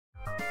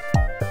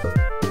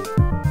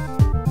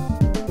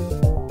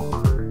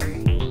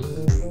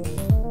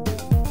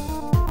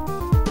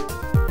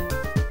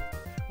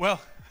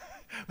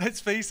let's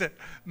face it,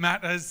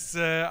 Matt has,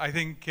 I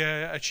think,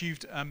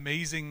 achieved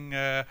amazing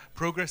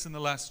progress in the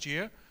last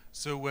year.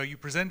 So you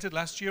presented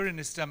last year in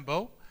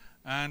Istanbul,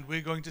 and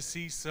we're going to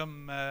see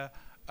some an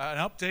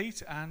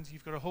update, and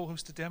you've got a whole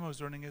host of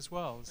demos running as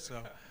well.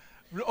 So,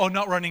 or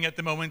not running at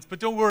the moment, but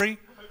don't worry.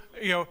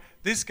 You know,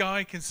 this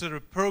guy can sort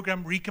of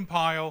program,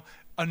 recompile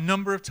a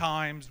number of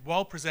times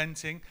while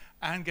presenting,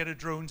 and get a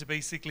drone to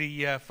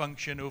basically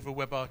function over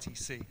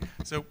WebRTC.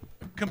 So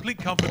complete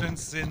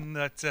confidence in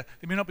that.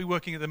 They may not be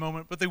working at the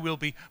moment, but they will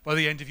be by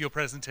the end of your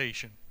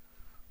presentation.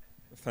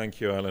 Thank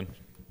you, Alan.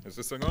 Is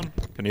this thing on?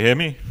 Can you hear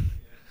me?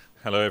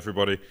 Hello,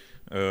 everybody.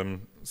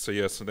 So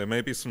yes, there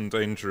may be some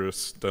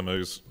dangerous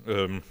demos,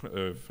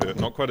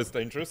 not quite as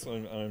dangerous,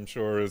 I'm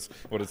sure, as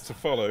what is to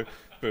follow,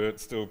 but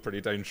still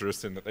pretty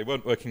dangerous in that they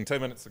weren't working 10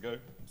 minutes ago,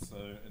 so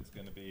it's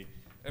going to be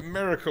a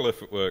miracle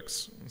if it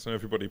works. So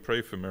everybody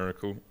pray for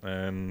miracle,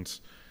 and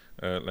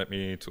let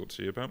me talk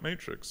to you about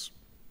Matrix.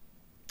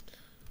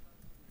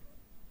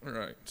 All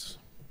right.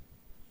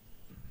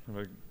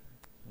 Am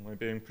I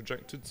being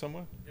projected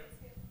somewhere? Yep.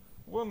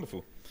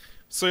 Wonderful.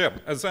 So yeah,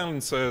 as Alan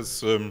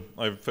says,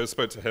 I first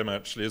spoke to him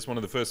actually as one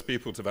of the first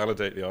people to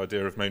validate the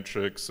idea of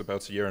Matrix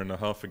about a year and a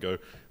half ago,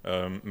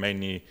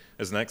 mainly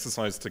as an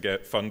exercise to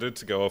get funded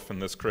to go off on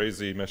this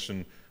crazy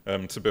mission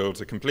to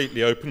build a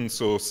completely open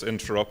source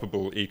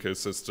interoperable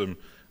ecosystem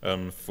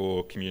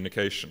for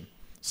communication.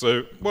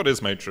 So what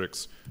is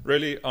Matrix?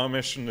 Really, our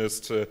mission is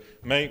to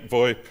make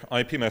VoIP,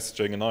 IP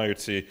messaging, and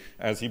IoT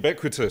as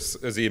ubiquitous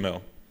as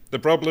email. The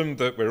problem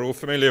that we're all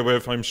familiar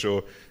with, I'm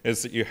sure,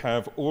 is that you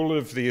have all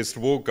of these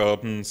walled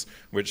gardens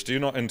which do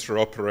not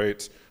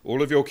interoperate.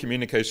 All of your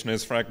communication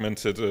is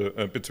fragmented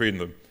between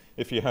them.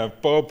 If you have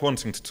Bob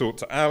wanting to talk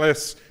to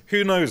Alice,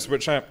 who knows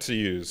which app to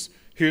use?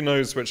 Who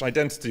knows which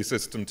identity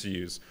system to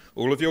use?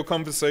 All of your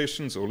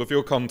conversations, all of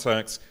your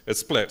contacts are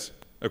split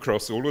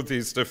across all of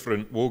these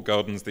different walled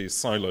gardens, these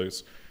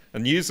silos.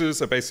 And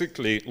users are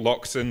basically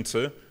locked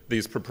into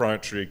these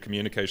proprietary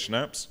communication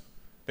apps.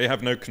 They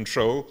have no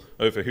control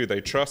over who they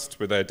trust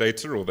with their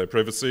data or their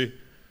privacy.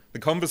 The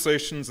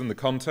conversations and the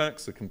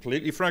contacts are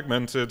completely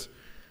fragmented.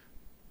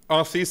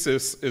 Our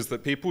thesis is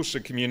that people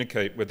should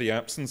communicate with the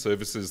apps and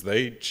services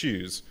they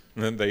choose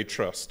and that they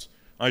trust.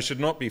 I should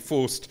not be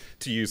forced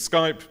to use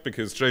Skype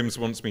because James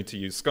wants me to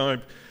use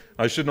Skype.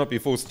 I should not be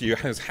forced to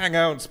use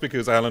Hangouts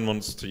because Alan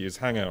wants to use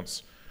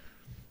Hangouts.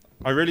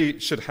 I really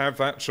should have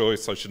that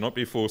choice. I should not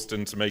be forced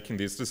into making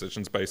these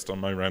decisions based on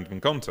my random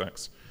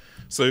contacts.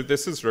 So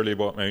this is really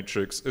what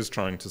Matrix is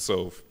trying to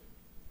solve.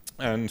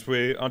 And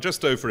we are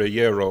just over a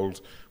year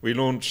old. We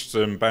launched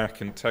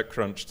back in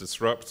TechCrunch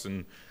Disrupt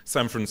in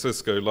San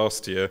Francisco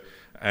last year,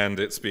 and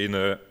it's been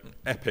an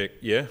epic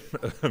year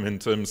in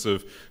terms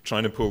of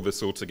trying to pull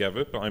this all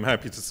together. But I'm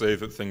happy to say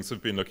that things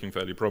have been looking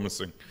fairly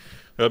promising.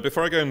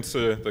 Before I go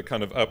into the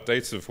kind of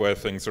update of where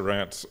things are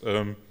at,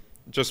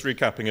 just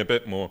recapping a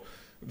bit more,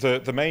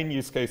 the main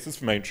use cases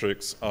for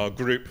Matrix are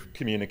group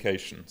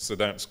communication. So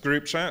that's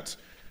group chat.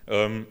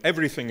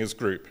 Everything is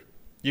group.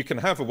 You can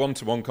have a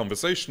one-to-one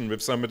conversation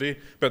with somebody,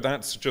 but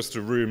that's just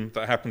a room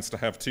that happens to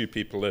have two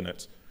people in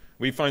it.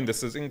 We find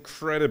this is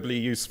incredibly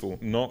useful,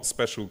 not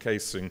special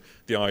casing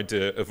the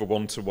idea of a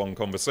one-to-one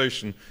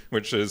conversation,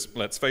 which is,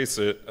 let's face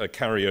it, a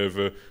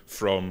carryover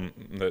from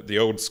the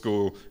old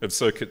school of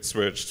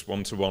circuit-switched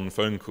one-to-one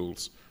phone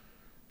calls.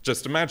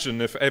 Just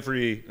imagine if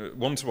every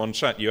one-to-one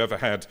chat you ever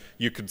had,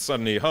 you could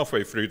suddenly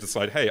halfway through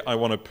decide, hey, I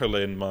want to pull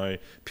in my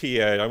PA,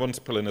 I want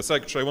to pull in a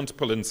secretary, I want to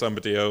pull in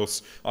somebody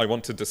else, I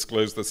want to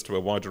disclose this to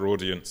a wider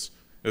audience.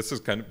 This is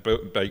kind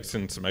of baked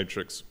into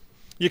Matrix.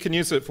 You can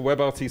use it for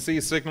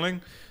WebRTC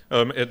signaling.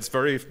 It's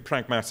very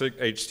pragmatic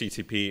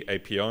HTTP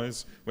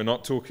APIs. We're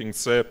not talking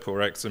SIP or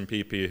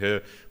XMPP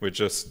here. We're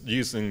just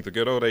using the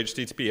good old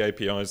HTTP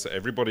APIs that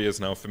everybody is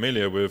now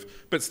familiar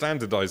with, but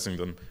standardizing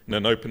them in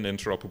an open,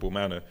 interoperable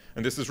manner.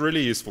 And this is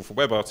really useful for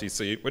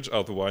WebRTC, which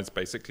otherwise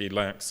basically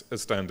lacks a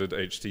standard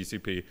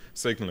HTTP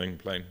signaling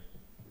plane.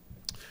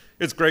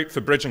 It's great for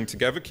bridging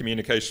together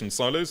communication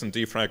silos and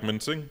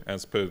defragmenting,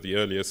 as per the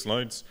earlier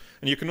slides.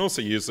 And you can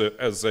also use it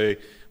as a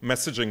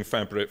messaging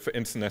fabric for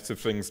Internet of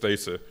Things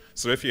data.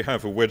 So if you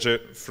have a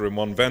widget from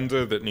one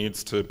vendor that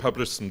needs to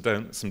publish some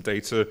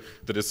data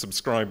that is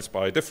subscribed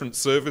by a different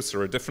service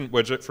or a different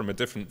widget from a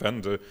different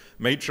vendor,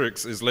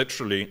 Matrix is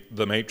literally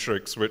the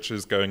matrix which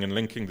is going and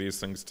linking these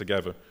things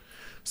together.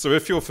 So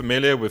if you're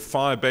familiar with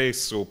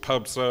Firebase or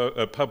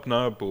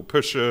PubNub or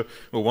Pusher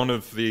or one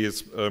of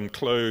these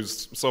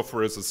closed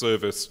software as a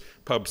service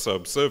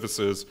pub/sub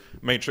services,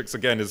 Matrix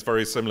again is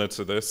very similar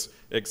to this,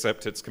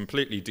 except it's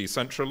completely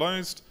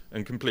decentralized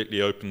and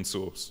completely open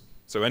source.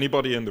 So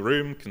anybody in the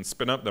room can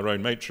spin up their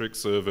own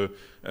Matrix server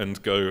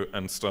and go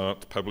and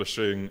start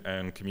publishing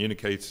and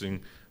communicating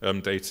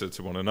data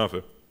to one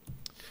another.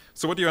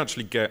 So what do you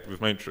actually get with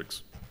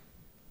Matrix?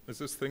 Is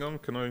this thing on?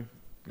 Can I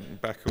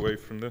back away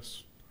from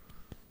this?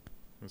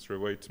 Is there a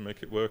way to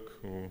make it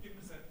work? Or?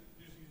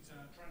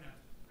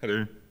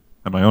 Hello.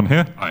 Am I on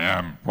here? I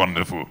am.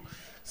 Wonderful.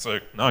 So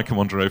now I can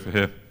wander over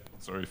here.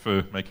 Sorry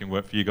for making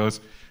work for you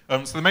guys.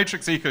 So the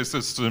Matrix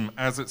ecosystem,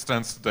 as it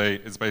stands today,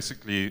 is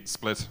basically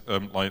split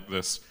like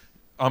this.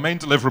 Our main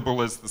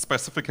deliverable is the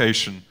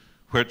specification,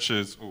 which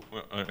is,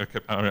 okay,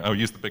 I'll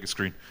use the bigger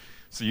screen.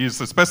 So use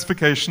the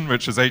specification,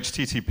 which is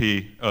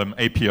HTTP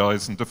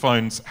APIs, and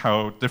defines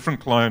how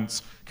different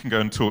clients can go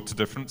and talk to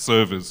different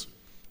servers.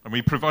 And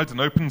we provide an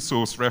open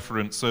source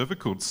reference server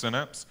called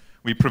Synapse.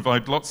 We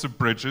provide lots of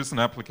bridges and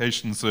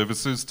application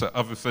services to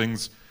other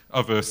things,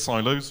 other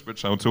silos,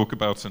 which I'll talk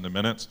about in a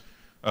minute.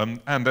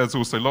 And there's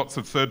also lots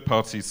of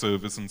third-party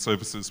servers and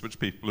services which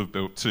people have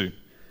built too.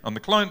 On the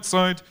client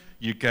side,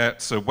 you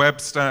get a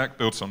web stack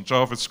built on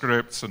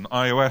JavaScript, an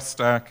iOS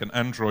stack, an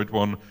Android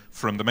one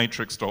from the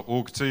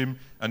matrix.org team,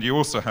 and you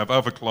also have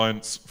other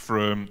clients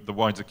from the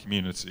wider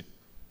community.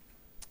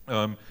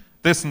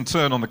 This, in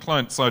turn, on the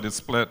client side is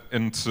split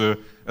into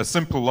a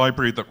simple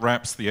library that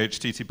wraps the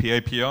HTTP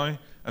API,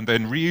 and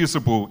then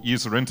reusable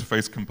user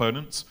interface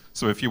components.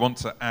 So if you want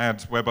to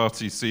add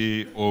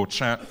WebRTC or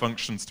chat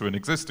functions to an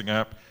existing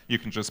app, you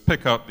can just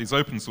pick up these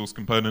open source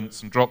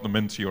components and drop them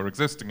into your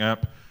existing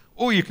app.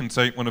 Or you can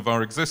take one of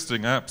our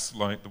existing apps,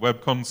 like the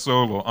web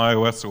console or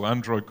iOS or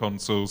Android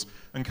consoles,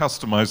 and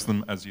customize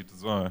them as you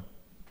desire.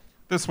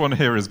 This one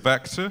here is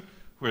Vector,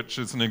 which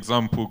is an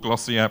example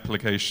glossy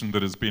application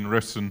that has been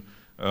written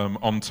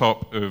on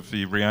top of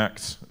the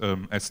React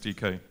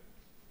SDK.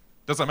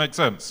 Does that make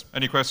sense?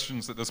 Any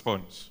questions at this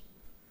point?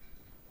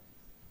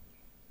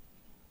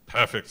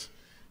 Perfect.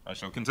 I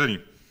shall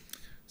continue.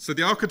 So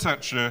the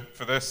architecture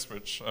for this,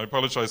 which I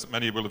apologize that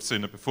many will have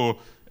seen it before,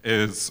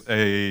 is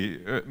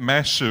a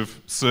mesh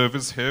of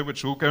servers here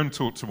which all go and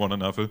talk to one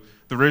another.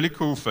 The really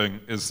cool thing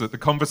is that the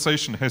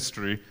conversation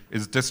history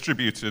is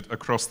distributed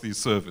across these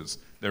servers.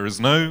 There is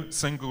no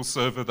single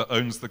server that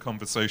owns the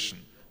conversation.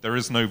 There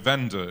is no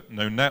vendor,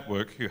 no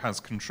network who has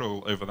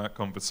control over that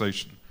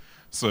conversation.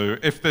 So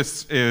if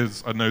this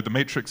is, I know, the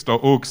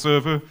matrix.org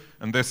server,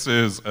 and this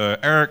is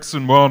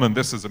Ericsson one, and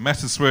this is a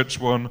Metaswitch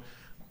one,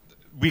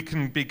 we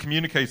can be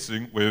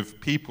communicating with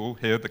people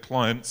here, the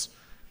clients,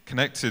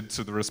 connected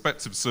to the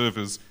respective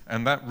servers,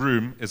 and that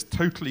room is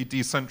totally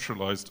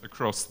decentralized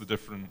across the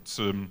different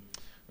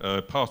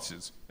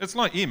parties. It's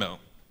like email.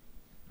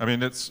 I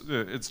mean, it's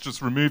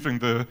just removing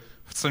the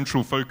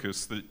central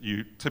focus that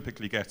you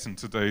typically get in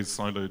today's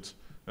siloed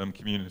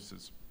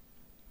communities.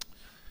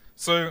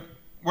 So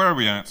where are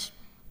we at?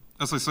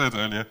 As I said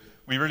earlier,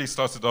 we really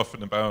started off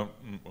in about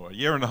a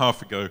year and a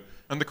half ago,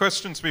 and the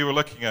questions we were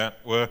looking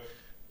at were,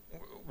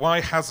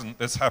 why hasn't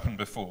this happened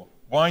before?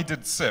 Why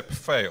did SIP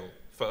fail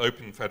for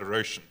Open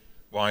Federation?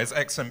 Why has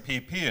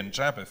XMPP and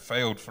Jabber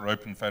failed for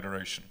Open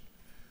Federation?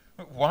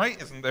 Why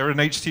isn't there an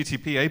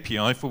HTTP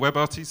API for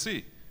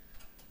WebRTC?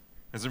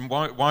 As in,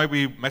 why are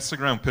we messing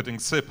around putting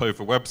SIP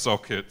over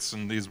WebSockets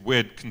and these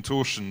weird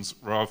contortions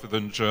rather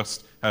than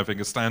just having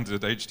a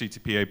standard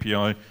HTTP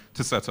API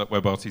to set up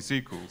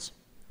WebRTC calls?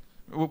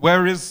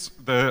 Where is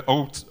the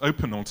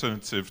open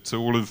alternative to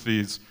all of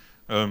these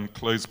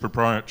closed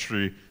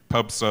proprietary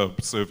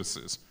pub-sub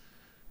services?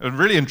 A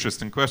really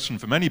interesting question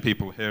for many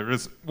people here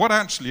is, what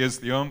actually is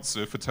the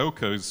answer for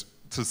telcos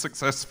to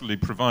successfully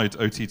provide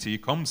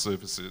OTT comm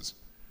services?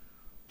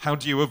 How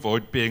do you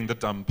avoid being the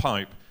dumb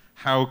pipe?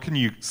 How can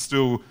you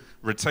still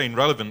retain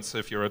relevance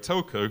if you're a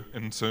telco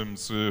in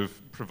terms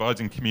of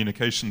providing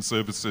communication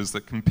services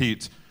that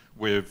compete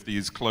with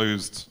these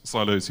closed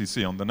silos you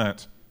see on the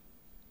net?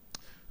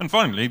 And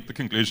finally, the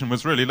conclusion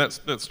was really, let's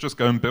just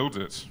go and build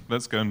it.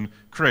 Let's go and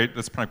create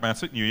this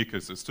pragmatic new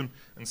ecosystem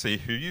and see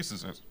who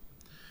uses it.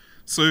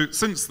 So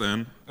since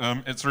then,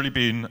 it's really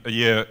been a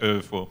year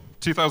of, well,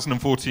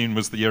 2014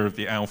 was the year of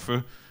the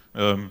alpha.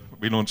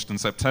 We launched in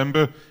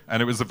September,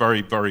 and it was a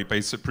very, very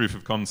basic proof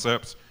of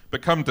concept.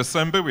 But come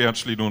December, we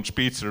actually launched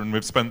beta, and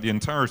we've spent the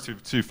entirety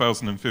of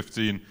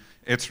 2015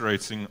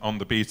 iterating on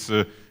the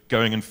beta,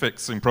 going and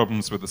fixing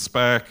problems with the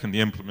spec and the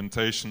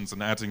implementations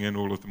and adding in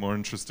all of the more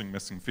interesting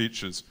missing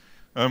features.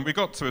 We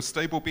got to a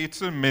stable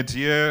beta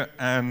mid-year,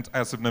 and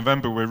as of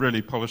November, we're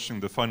really polishing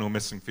the final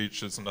missing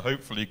features and are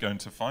hopefully going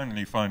to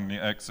finally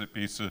exit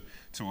beta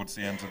towards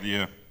the end of the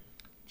year.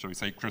 Shall we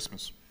say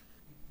Christmas?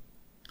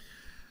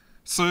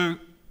 So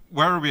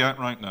where are we at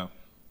right now?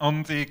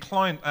 On the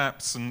client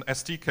apps and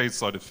SDKs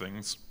side of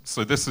things,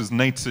 so this is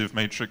native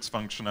Matrix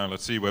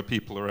functionality where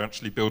people are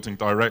actually building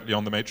directly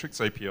on the Matrix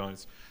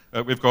APIs.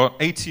 We've got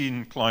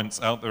 18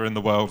 clients out there in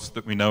the world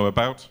that we know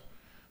about.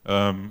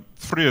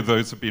 3 of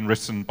those have been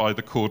written by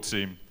the core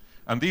team.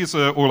 And these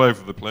are all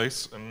over the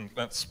place. And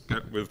let's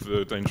get with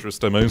the dangerous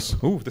demos.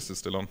 Oh, this is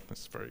still on.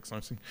 This is very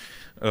exciting.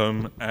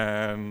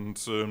 Trying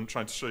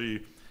to show you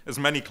as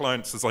many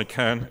clients as I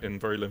can in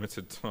very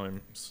limited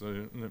time.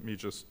 So let me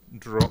just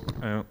drop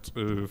out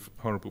of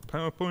horrible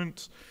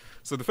PowerPoint.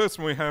 So the first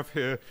one we have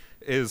here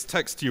is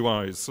text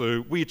UIs,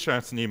 so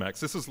WeChat and Emacs.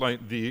 This is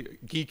like the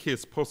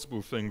geekiest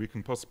possible thing we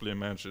can possibly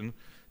imagine.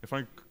 If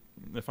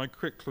I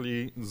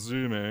quickly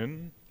zoom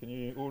in, can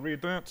you all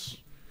read that?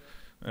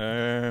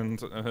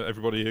 And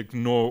everybody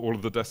ignore all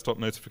of the desktop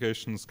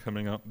notifications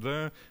coming up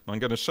there. I'm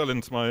going to shell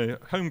into my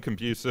home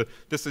computer.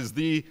 This is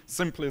the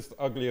simplest,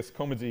 ugliest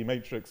comedy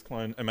matrix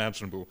client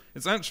imaginable.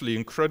 It's actually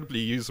incredibly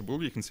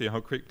usable. You can see how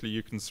quickly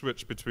you can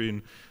switch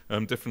between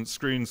different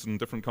screens and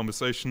different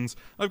conversations.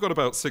 I've got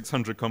about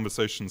 600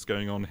 conversations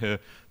going on here.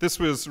 This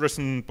was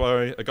written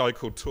by a guy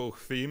called Tor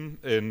Theme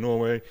in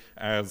Norway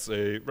as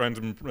a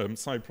random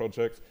side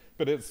project,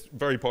 but it's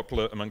very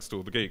popular amongst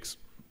all the geeks.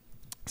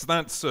 So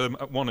that's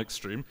at one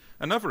extreme.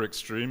 Another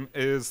extreme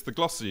is the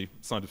glossy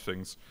side of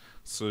things.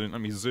 So let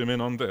me zoom in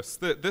on this.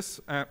 This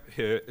app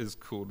here is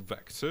called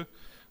Vector,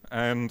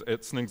 and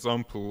it's an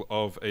example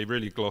of a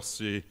really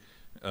glossy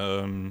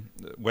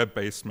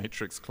web-based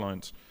matrix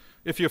client.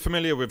 If you're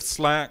familiar with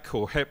Slack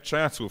or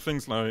HipChat or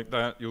things like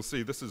that, you'll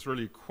see this is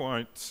really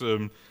quite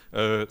similar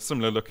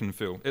look and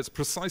feel. It's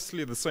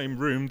precisely the same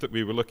room that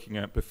we were looking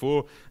at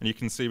before, and you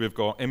can see we've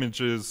got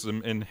images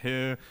in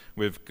here.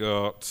 We've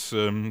got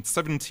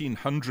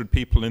 1,700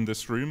 people in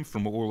this room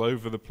from all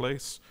over the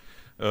place.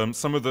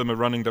 Some of them are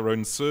running their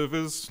own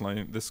servers,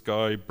 like this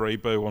guy,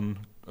 Brabo, on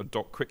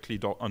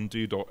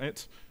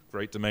 .quickly.undo.it.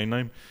 Great domain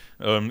name,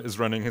 is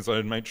running his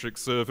own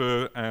matrix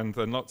server, and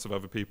then lots of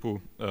other people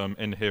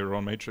in here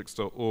on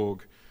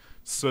matrix.org.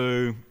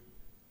 So,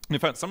 in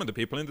fact, some of the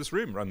people in this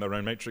room run their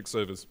own matrix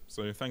servers.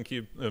 So thank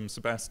you,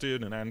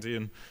 Sebastian and Andy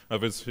and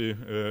others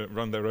who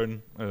run their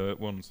own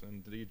ones,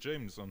 and indeed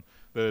James on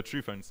the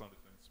TruePhone side of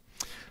things.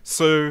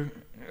 So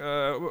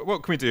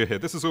what can we do here?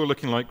 This is all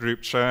looking like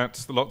group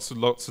chat, lots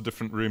of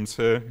different rooms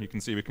here. You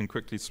can see we can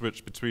quickly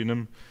switch between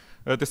them.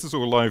 This is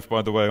all live,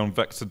 by the way, on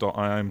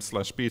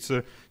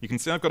vector.im/beta. You can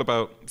see I've got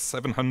about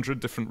 700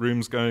 different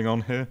rooms going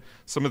on here.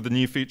 Some of the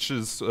new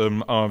features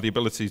are the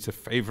ability to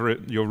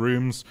favorite your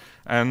rooms,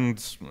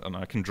 and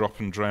I can drop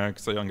and drag.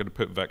 Say I'm going to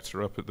put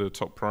Vector up at the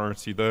top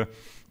priority there.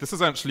 This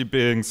is actually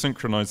being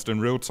synchronized in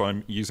real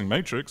time using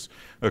Matrix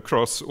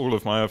across all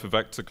of my other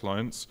Vector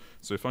clients.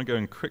 So if I go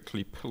and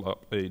quickly pull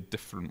up a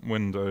different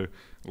window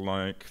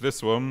like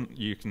this one,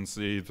 you can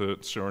see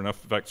that, sure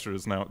enough, Vector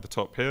is now at the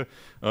top here.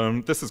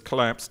 This is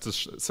collapsed to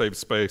save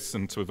space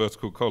into a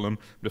vertical column,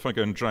 but if I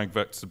go and drag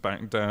Vector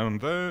back down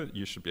there,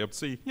 you should be able to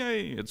see,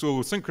 yay, it's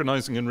all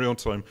synchronizing in real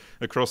time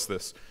across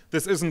this.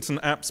 This isn't an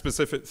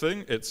app-specific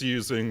thing. It's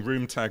using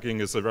room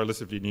tagging as a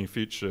relatively new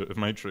feature of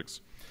Matrix.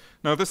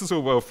 Now, this is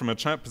all well from a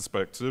chat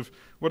perspective.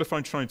 What if I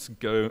try to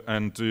go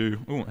and do,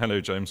 oh, hello,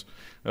 James.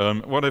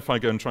 What if I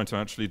go and try to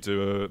actually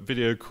do a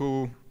video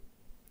call?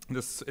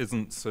 This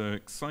isn't so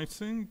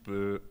exciting,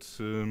 but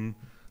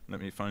let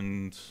me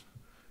find,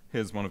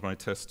 here's one of my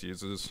test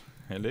users.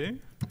 Hello.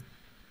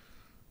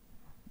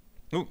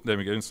 Oh, there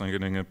we go. So I'm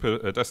getting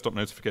a desktop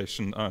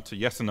notification to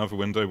yet another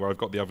window where I've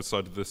got the other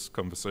side of this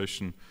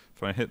conversation.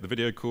 If I hit the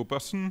video call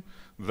button,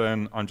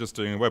 then I'm just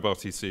doing a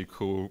WebRTC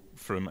call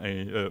from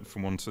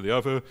one to the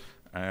other.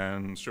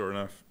 And sure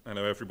enough,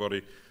 hello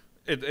everybody.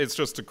 It's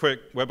just a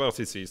quick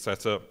WebRTC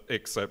setup,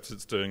 except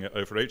it's doing it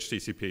over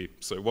HTTP.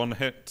 So one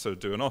hit to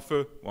do an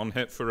offer, one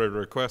hit for a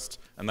request,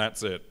 and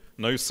that's it.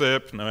 No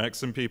SIP, no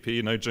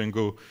XMPP, no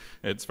jingle.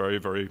 It's very,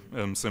 very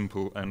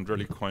simple and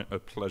really quite a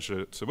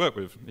pleasure to work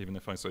with, even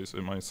if I say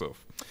so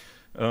myself.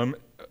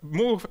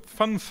 More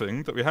fun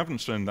thing that we haven't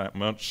shown that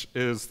much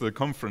is the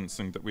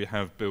conferencing that we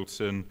have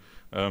built in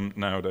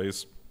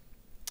nowadays.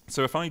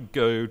 So if I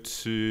go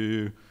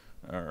to,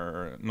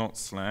 not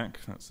Slack,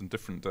 that's a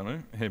different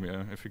demo. Here we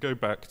are. If we go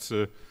back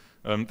to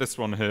this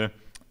one here,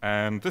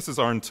 and this is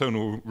our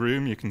internal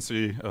room. You can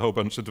see a whole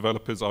bunch of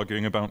developers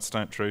arguing about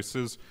stat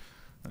traces.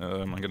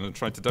 I'm going to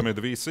try to demo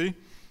the VC.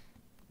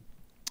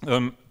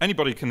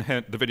 Anybody can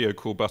hit the video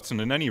call button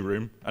in any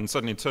room and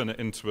suddenly turn it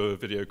into a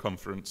video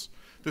conference.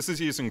 This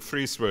is using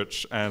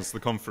FreeSwitch as the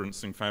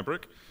conferencing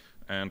fabric,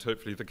 and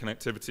hopefully the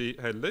connectivity,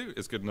 hello,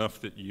 is good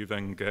enough that you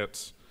then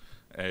get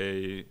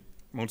a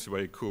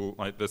multi-way call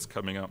like this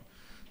coming up.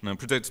 Now,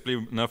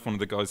 predictably enough, one of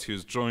the guys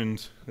who's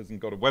joined hasn't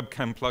got a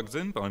webcam plugged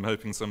in, but I'm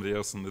hoping somebody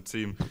else on the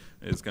team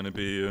is going to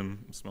be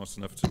smart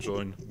enough to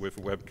join with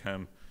a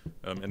webcam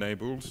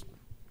enabled.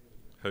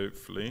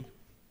 Hopefully.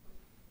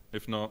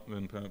 If not,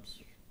 then perhaps,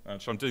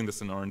 actually I'm doing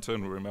this in our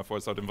internal room,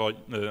 otherwise I'd invite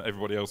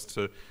everybody else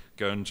to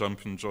go and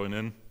jump and join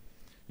in.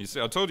 You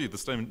see, I told you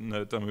this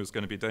demo was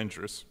going to be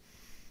dangerous.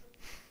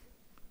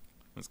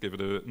 Let's give it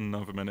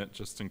another minute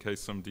just in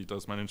case somebody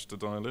does manage to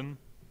dial in.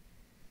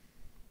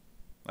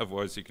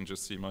 Otherwise you can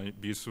just see my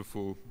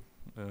beautiful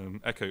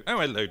echo. Oh,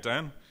 hello,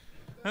 Dan.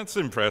 That's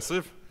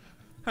impressive.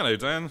 Hello,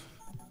 Dan.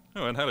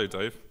 Oh, and hello,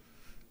 Dave.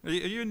 Are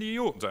you in New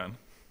York, Dan?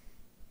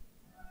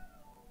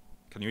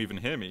 Can you even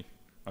hear me?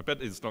 I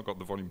bet it's not got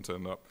the volume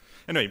turned up.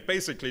 Anyway,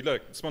 basically,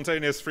 look,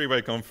 spontaneous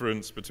three-way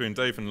conference between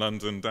Dave in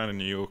London, Dan in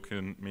New York,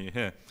 and me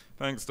here.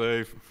 Thanks,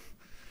 Dave.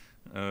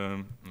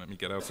 Let me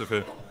get out of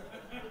here.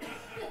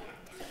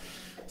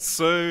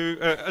 So,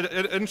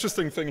 an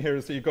interesting thing here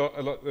is that you've got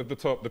a lot at the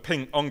top, the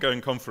ping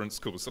ongoing conference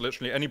call. So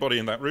literally anybody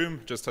in that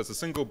room just has a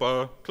single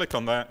bar, click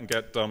on that, and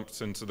get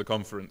dumped into the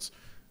conference.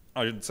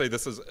 I'd say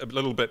this is a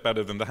little bit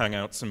better than the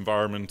Hangouts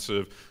environment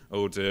of,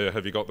 oh dear,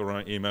 have you got the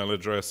right email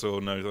address?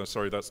 Or no,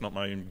 sorry, that's not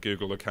my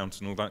Google account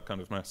and all that kind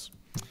of mess.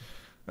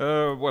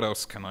 What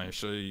else can I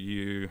show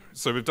you?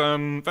 So we've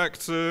done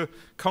Vector,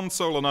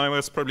 console on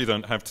iOS, probably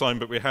don't have time,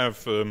 but we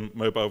have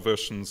mobile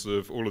versions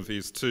of all of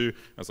these too,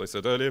 as I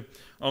said earlier.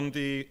 On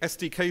the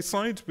SDK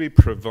side, we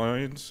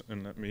provide,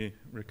 and let me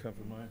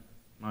recover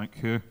my mic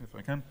here if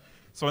I can.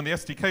 So on the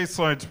SDK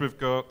side, we've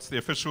got the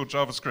official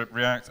JavaScript,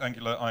 React,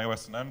 Angular,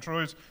 iOS, and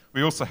Android.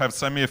 We also have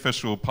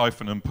semi-official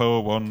Python and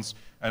Perl ones,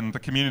 and the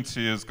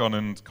community has gone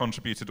and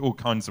contributed all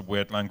kinds of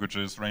weird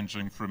languages,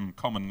 ranging from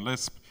Common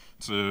Lisp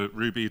to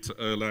Ruby to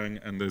Erlang,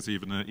 and there's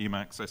even an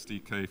Emacs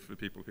SDK for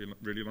people who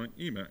really like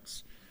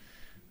Emacs.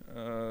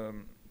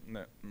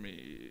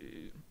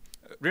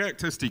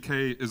 React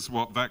SDK is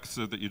what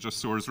Vector that you just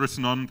saw is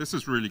written on. This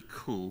is really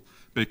cool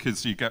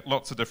because you get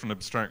lots of different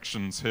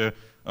abstractions here.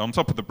 On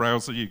top of the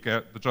browser, you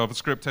get the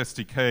JavaScript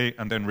SDK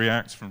and then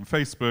React from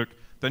Facebook.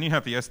 Then you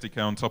have the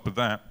SDK on top of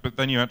that, but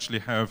then you actually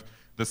have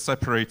the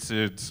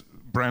separated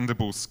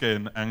brandable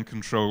skin and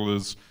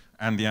controllers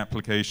and the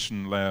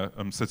application layer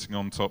sitting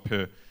on top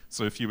here.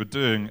 So if you were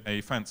doing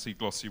a fancy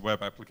glossy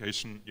web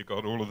application, you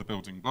got all of the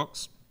building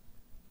blocks.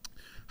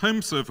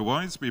 Home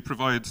server-wise, we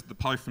provide the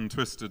Python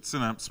twisted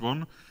Synapse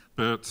one,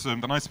 but the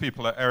nice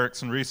people at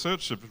Ericsson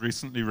Research have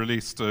recently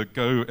released a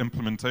Go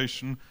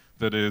implementation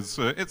that is,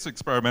 it's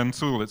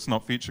experimental, it's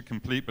not feature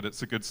complete, but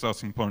it's a good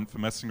starting point for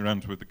messing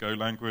around with the Go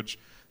language.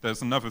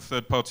 There's another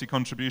third-party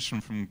contribution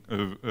from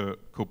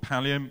called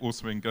Pallium,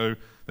 also in Go.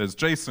 There's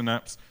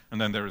JSynapse, and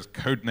then there is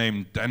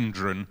codenamed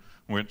Dendron,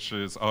 which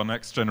is our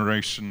next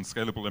generation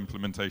scalable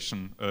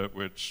implementation,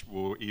 which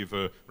will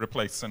either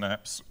replace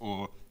Synapse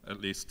or at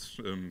least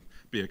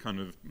be a kind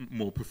of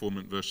more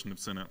performant version of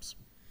Synapse.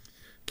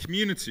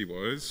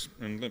 Community-wise,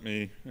 and let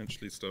me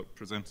actually start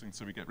presenting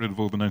so we get rid of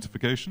all the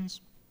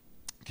notifications.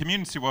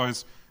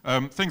 Community-wise,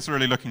 things are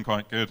really looking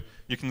quite good.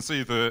 You can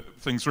see that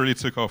things really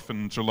took off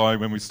in July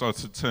when we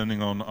started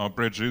turning on our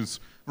bridges.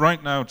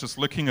 Right now, just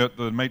looking at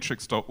the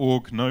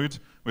matrix.org node,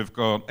 we've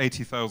got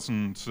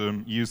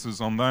 80,000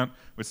 users on that.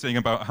 We're seeing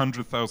about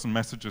 100,000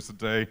 messages a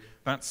day.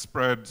 That's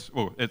spread,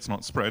 well, it's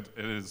not spread,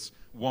 it is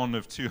one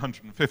of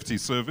 250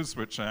 servers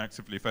which are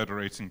actively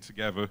federating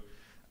together.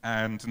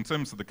 And in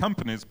terms of the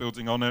companies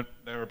building on it,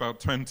 there are about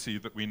 20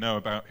 that we know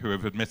about who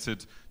have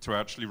admitted to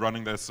actually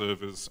running their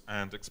servers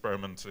and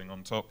experimenting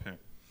on top here.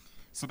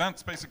 So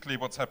that's basically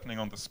what's happening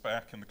on the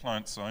spec and the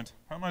client side.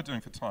 How am I doing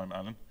for time,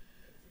 Alan?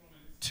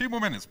 2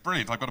 more minutes,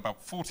 brilliant. I've got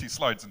about 40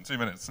 slides in 2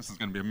 minutes. This is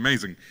going to be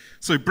amazing.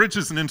 So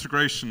bridges and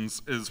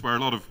integrations is where a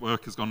lot of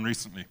work has gone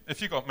recently.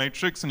 If you've got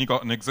Matrix and you've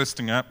got an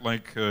existing app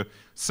like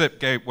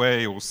SIP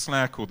Gateway or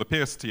Slack or the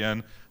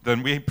PSTN,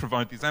 then we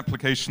provide these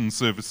application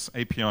service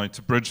API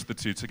to bridge the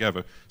two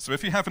together. So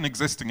if you have an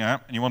existing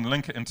app and you want to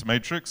link it into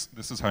Matrix,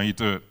 this is how you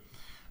do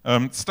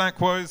it.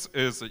 Stack-wise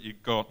is that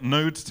you've got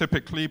Node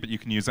typically, but you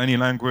can use any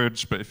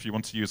language. But if you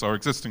want to use our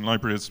existing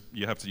libraries,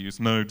 you have to use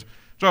Node.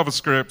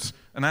 JavaScript,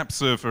 an app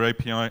server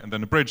API, and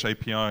then a bridge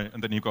API,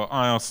 and then you've got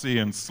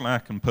IRC and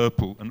Slack and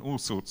Purple and all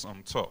sorts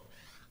on top.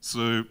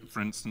 So,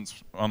 for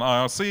instance, on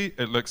IRC,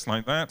 it looks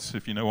like that,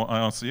 if you know what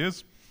IRC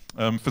is.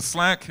 For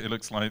Slack, it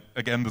looks like,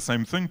 again, the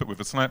same thing, but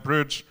with a Slack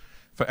bridge.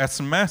 For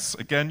SMS,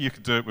 again, you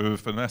could do it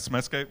with an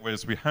SMS gateway,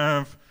 as we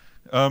have.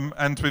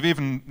 And we've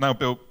even now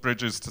built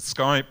bridges to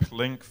Skype,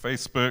 Lync,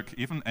 Facebook,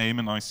 even AIM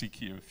and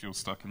ICQ if you're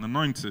stuck in the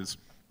 90s.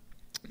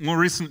 More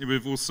recently,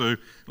 we've also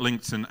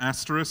linked in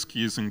Asterisk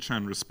using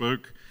Chandra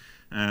Spoke.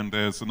 And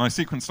there's a nice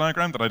sequence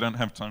diagram that I don't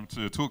have time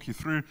to talk you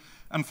through.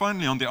 And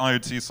finally, on the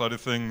IoT side of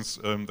things,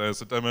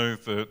 there's a demo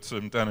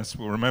that Dennis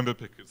will remember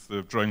because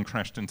the drone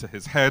crashed into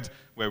his head,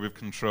 where we've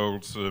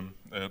controlled the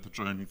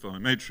drone via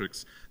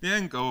Matrix. The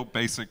end goal,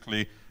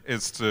 basically,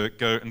 is to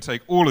go and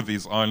take all of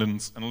these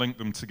islands and link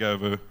them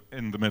together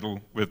in the middle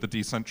with the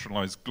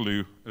decentralized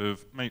glue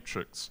of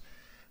Matrix.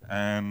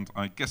 And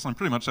I guess I'm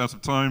pretty much out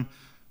of time.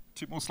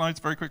 2 more slides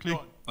very quickly.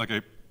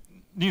 Okay.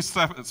 New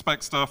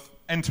spec stuff.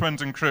 End-to-end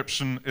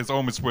encryption is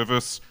almost with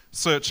us.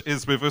 Search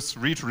is with us.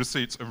 Read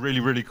receipts are really,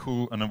 really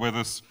cool and are with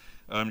us.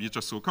 You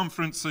just saw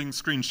conferencing.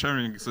 Screen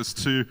sharing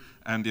exists too,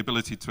 and the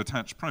ability to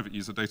attach private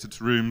user data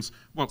to rooms.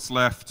 What's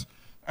left?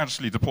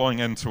 Actually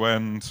deploying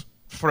end-to-end.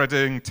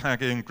 Threading,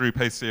 tagging, group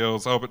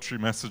ACLs,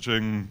 arbitrary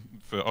messaging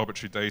for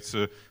arbitrary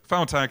data,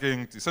 file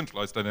tagging,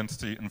 decentralized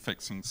identity, and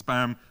fixing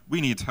spam.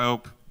 We need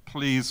help.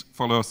 Please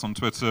follow us on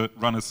Twitter,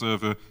 run a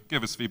server,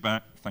 give us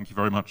feedback. Thank you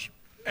very much.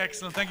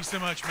 Excellent. Thank you so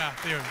much, Matt.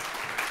 There.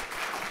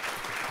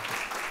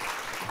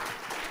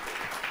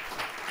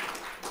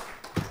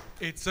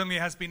 It certainly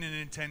has been an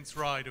intense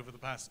ride over the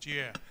past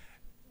year.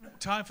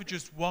 Time for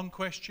just one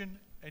question.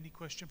 Any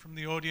question from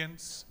the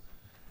audience?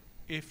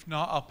 If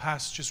not, I'll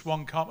pass just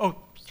one comment. Oh,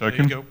 there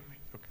you go.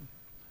 Okay.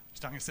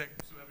 Just hang a second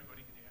so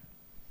everybody can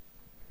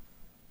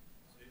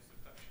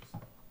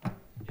hear.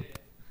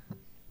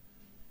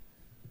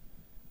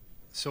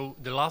 So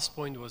the last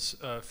point was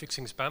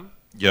fixing spam.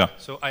 Yeah.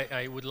 So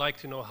I would like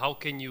to know, how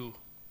can you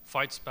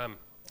fight spam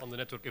on the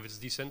network if it's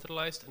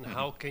decentralized, and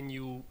how can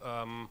you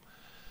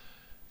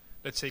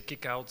let's say,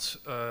 kick out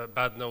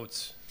bad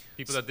nodes?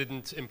 People that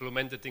didn't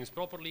implement the things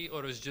properly,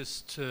 or is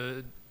just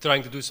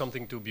trying to do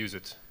something to abuse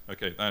it?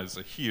 Okay, that is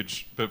a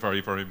huge but very,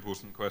 very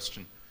important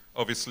question.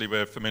 Obviously,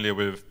 we're familiar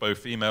with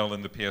both email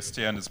and the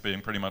PSTN as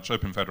being pretty much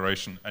open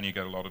federation, and you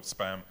get a lot of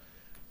spam.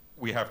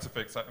 We have to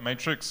fix that in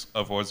Matrix,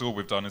 otherwise all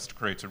we've done is to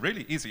create a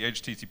really easy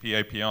HTTP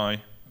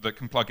API that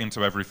can plug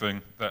into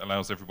everything that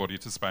allows everybody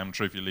to spam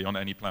trivially on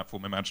any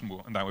platform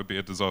imaginable, and that would be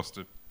a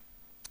disaster.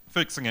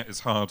 Fixing it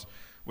is hard.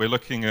 We're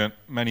looking at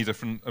many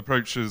different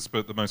approaches,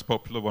 but the most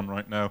popular one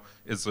right now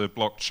is a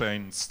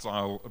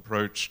blockchain-style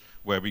approach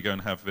where we go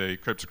and have a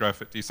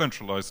cryptographic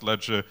decentralized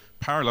ledger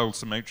parallel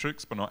to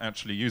Matrix, but not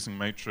actually using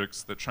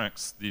Matrix, that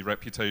tracks the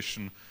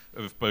reputation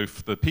of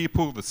both the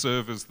people, the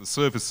servers, the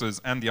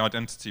services, and the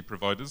identity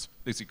providers,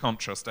 because you can't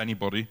trust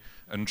anybody,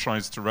 and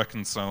tries to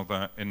reconcile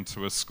that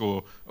into a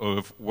score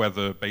of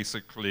whether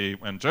basically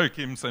when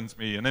Joachim sends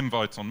me an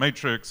invite on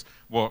Matrix,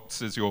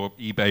 what is your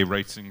eBay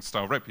rating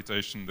style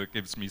reputation that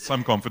gives me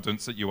some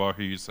confidence that you are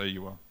who you say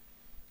you are.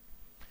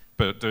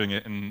 But doing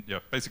it in,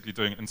 basically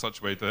doing it in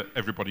such a way that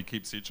everybody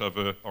keeps each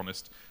other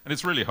honest. And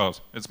it's really hard.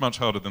 It's much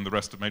harder than the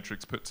rest of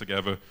Matrix put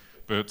together,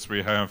 but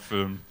we have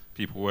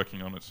people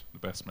working on it, the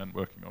best men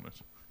working on it.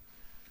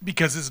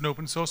 Because it's an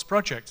open source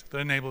project that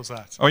enables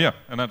that. Oh yeah,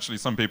 and actually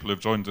some people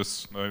have joined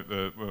us.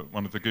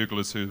 One of the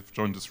Googlers who've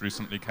joined us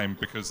recently came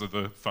because of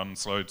the fun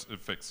side of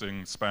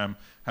fixing spam,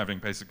 having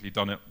basically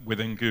done it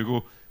within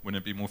Google.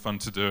 Wouldn't it be more fun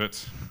to do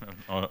it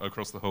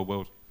across the whole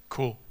world?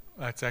 Cool.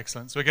 That's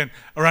excellent. So again,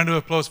 a round of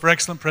applause for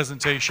excellent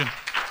presentation.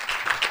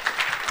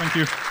 Thank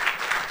you.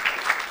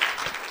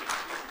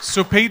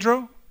 So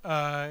Pedro,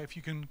 if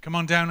you can come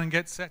on down and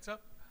get set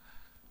up.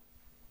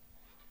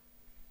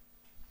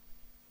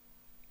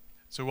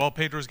 So while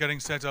Pedro's getting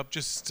set up,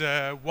 just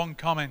one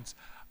comment.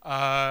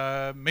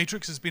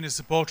 Matrix has been a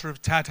supporter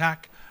of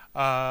TADHack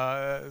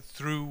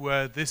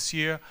through this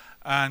year,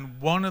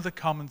 and one of the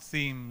common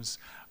themes,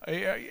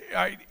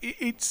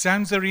 it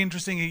sounds very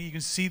interesting. You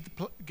can see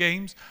the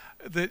games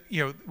that,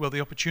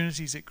 the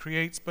opportunities it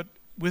creates, but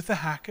with the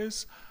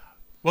hackers,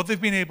 what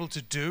they've been able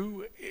to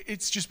do,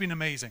 it's just been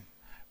amazing.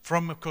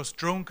 From, of course,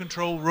 drone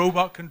control,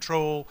 robot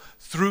control,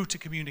 through to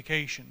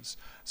communications.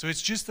 So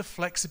it's just the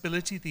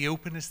flexibility, the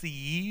openness, the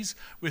ease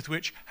with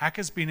which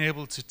hackers been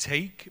able to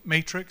take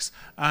Matrix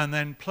and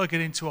then plug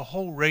it into a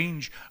whole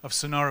range of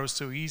scenarios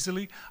so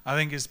easily, I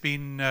think has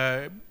been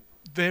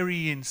very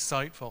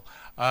insightful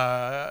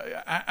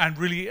and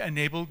really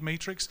enabled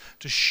Matrix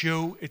to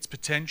show its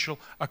potential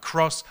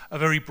across a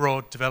very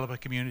broad developer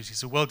community.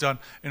 So well done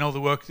in all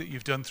the work that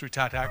you've done through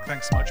TADHack.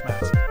 Thanks so much,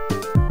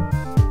 Matt.